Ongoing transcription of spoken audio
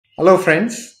Hello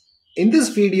friends, in this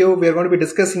video we are going to be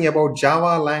discussing about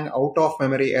java.lang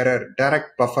out-of-memory error,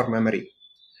 direct buffer memory.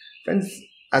 Friends,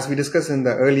 as we discussed in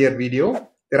the earlier video,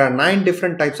 there are 9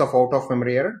 different types of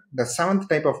out-of-memory error. The 7th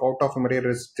type of out-of-memory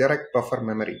error is direct buffer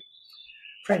memory.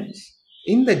 Friends,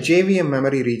 in the JVM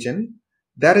memory region,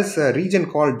 there is a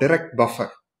region called direct buffer.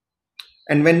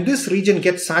 And when this region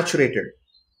gets saturated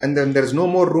and then there is no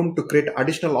more room to create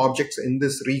additional objects in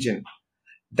this region,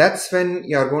 that's when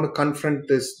you are going to confront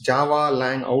this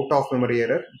java.lang out-of-memory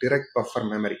error, direct buffer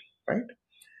memory, right?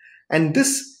 And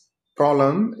this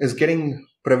problem is getting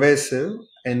pervasive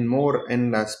and more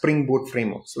in Spring Boot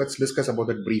framework. So let's discuss about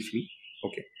that briefly.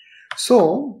 Okay,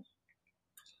 so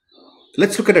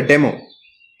let's look at a demo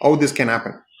how this can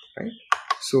happen, right?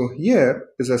 So here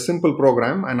is a simple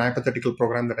program, an hypothetical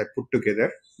program that I put together,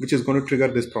 which is going to trigger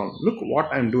this problem. Look what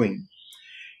I'm doing.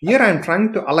 Here I'm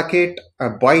trying to allocate a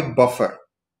byte buffer,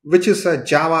 which is a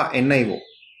Java NIO,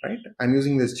 right? I'm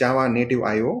using this Java native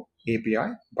IO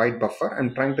API, byte buffer.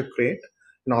 I'm trying to create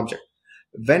an object.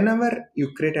 Whenever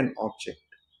you create an object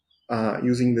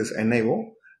using this NIO,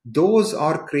 those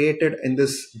are created in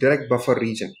this direct buffer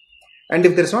region. And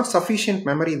if there's not sufficient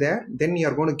memory there, then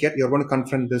you're going to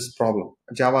confront this problem,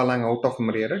 java.lang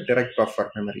out-of-memory error, direct buffer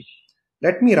memory.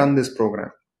 Let me run this program.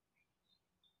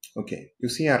 Okay, you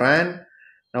see I ran.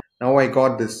 Now I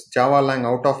got this java.lang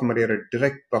out-of-memory error,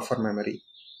 direct buffer memory.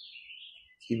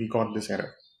 Here we got this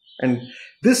error. And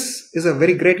this is a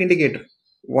very great indicator.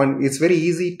 It's very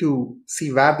easy to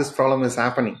see where this problem is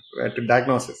happening, to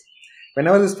diagnose it.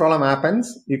 Whenever this problem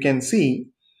happens, you can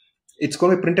see it's going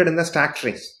to be printed in the stack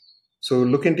trace. So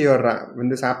look into your, when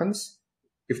this happens,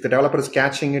 if the developer is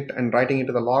catching it and writing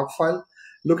into the log file,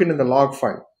 look into the log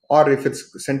file. Or if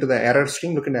it's sent to the error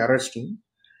stream, look in the error stream.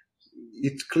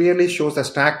 It clearly shows the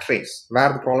stack trace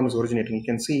where the problem is originating. You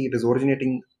can see it is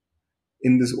originating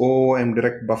in this OOM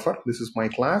direct buffer. This is my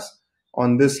class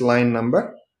on this line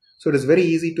number. So it is very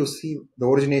easy to see the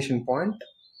origination point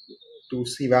to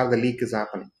see where the leak is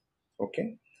happening.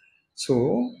 Okay.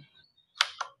 So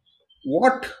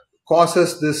what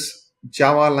causes this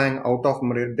java.lang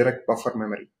out-of-memory direct buffer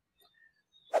memory?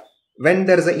 When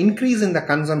there is an increase in the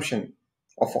consumption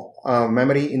of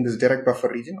memory in this direct buffer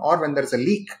region, or when there is a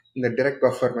leak in the direct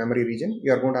buffer memory region,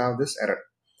 you are going to have this error.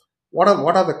 What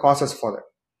are the causes for that?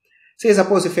 Say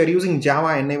suppose if you are using Java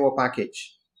NIO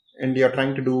package and you are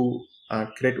trying to do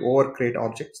create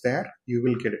objects there, you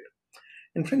will get it.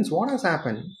 And friends, what has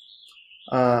happened?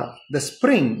 The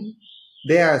Spring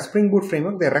Boot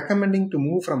framework, they are recommending to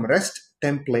move from REST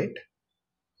template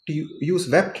to use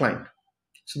web client.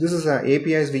 So this is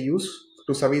APIs we use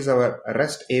to service our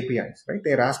REST APIs, right?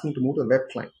 They are asking to move to the web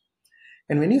client.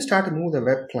 And when you start to move the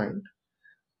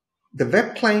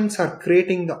web clients are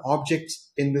creating the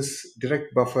objects in this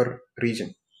direct buffer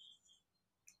region.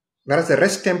 Whereas the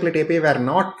REST template API were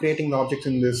not creating the objects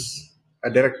in this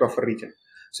direct buffer region.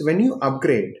 So when you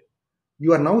upgrade,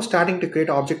 you are now starting to create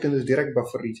object in this direct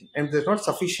buffer region. And if there's not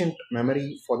sufficient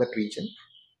memory for that region,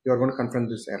 you are going to confront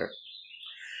this error.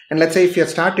 And let's say if you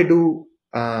start to do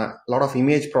a lot of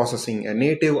image processing, a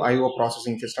native IO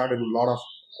processing, if you start to do a lot of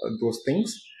those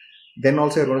things, then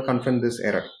also you're going to confront this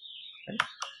error. Right?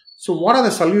 So what are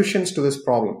the solutions to this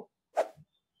problem?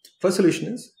 First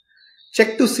solution is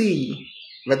check to see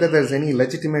whether there's any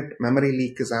legitimate memory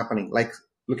leak is happening. Like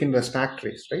look in the stack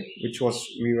trace, right? Which was,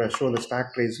 we were showing the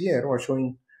stack trace here or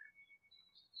showing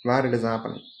where it is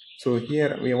happening. So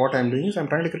here what I'm doing is I'm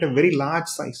trying to create a very large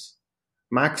size,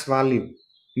 max value,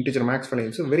 integer max value.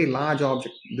 It's a very large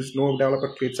object. This no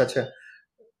developer creates such a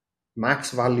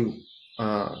max value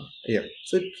here.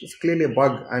 So it's clearly a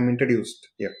bug I'm introduced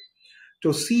here.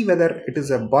 To see whether it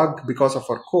is a bug because of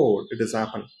our code, it is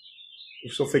happening.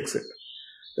 So fix it.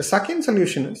 The second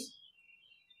solution is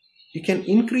you can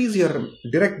increase your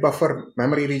direct buffer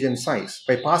memory region size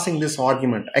by passing this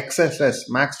argument XSS,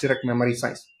 max direct memory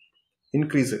size.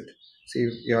 Increase it. See,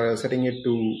 you are setting it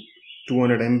to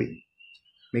 200 MB.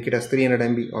 Make it as 300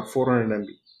 MB or 400 MB.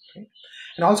 Okay?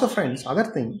 And also, friends, other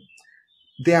thing,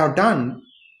 they have done,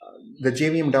 the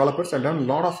JVM developers have done a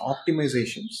lot of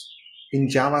optimizations in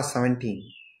Java 17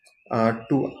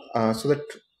 so that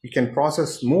you can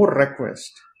process more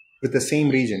requests with the same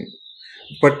region,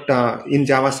 but in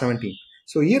Java 17.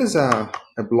 So here is a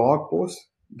blog post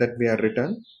that we have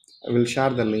written. I will share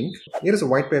the link. Here is a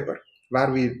white paper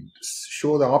where we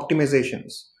show the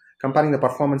optimizations comparing the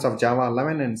performance of Java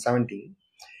 11 and 17.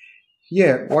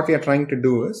 Here, what we are trying to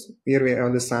do is, here we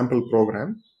have the sample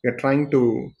program. We are trying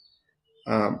to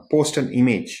post an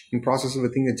image in process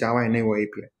within the Java NIO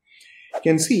API. You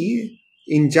can see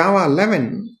in Java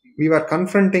 11, we were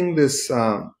confronting this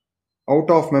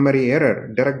out-of-memory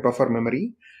error, direct buffer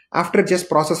memory, after just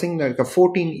processing like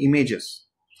 14 images.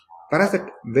 Whereas that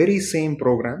very same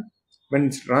program, when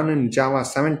it's run in Java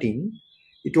 17,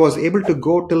 it was able to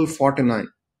go till 49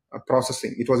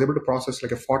 processing. It was able to process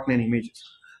like a 49 images.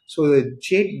 So the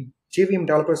JVM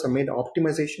developers have made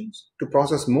optimizations to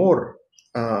process more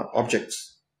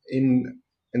objects in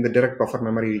the direct buffer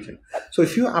memory region. So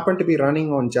if you happen to be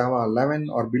running on Java 11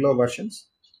 or below versions,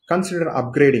 consider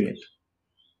upgrading it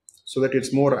so that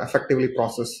it's more effectively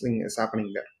processing is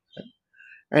happening there.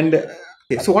 And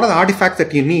okay, so what are the artifacts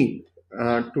that you need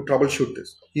to troubleshoot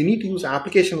this? You need to use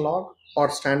application log or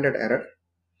standard error,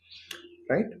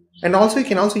 right? And also you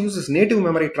can also use this native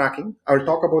memory tracking. I will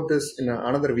talk about this in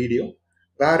another video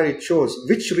where it shows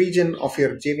which region of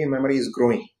your JVM memory is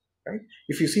growing, right?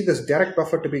 If you see this direct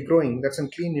buffer to be growing, that's a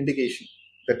clean indication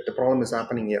that the problem is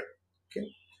happening here.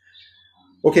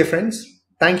 Okay, friends,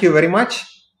 thank you very much.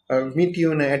 I'll meet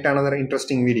you in yet another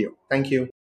interesting video. Thank you.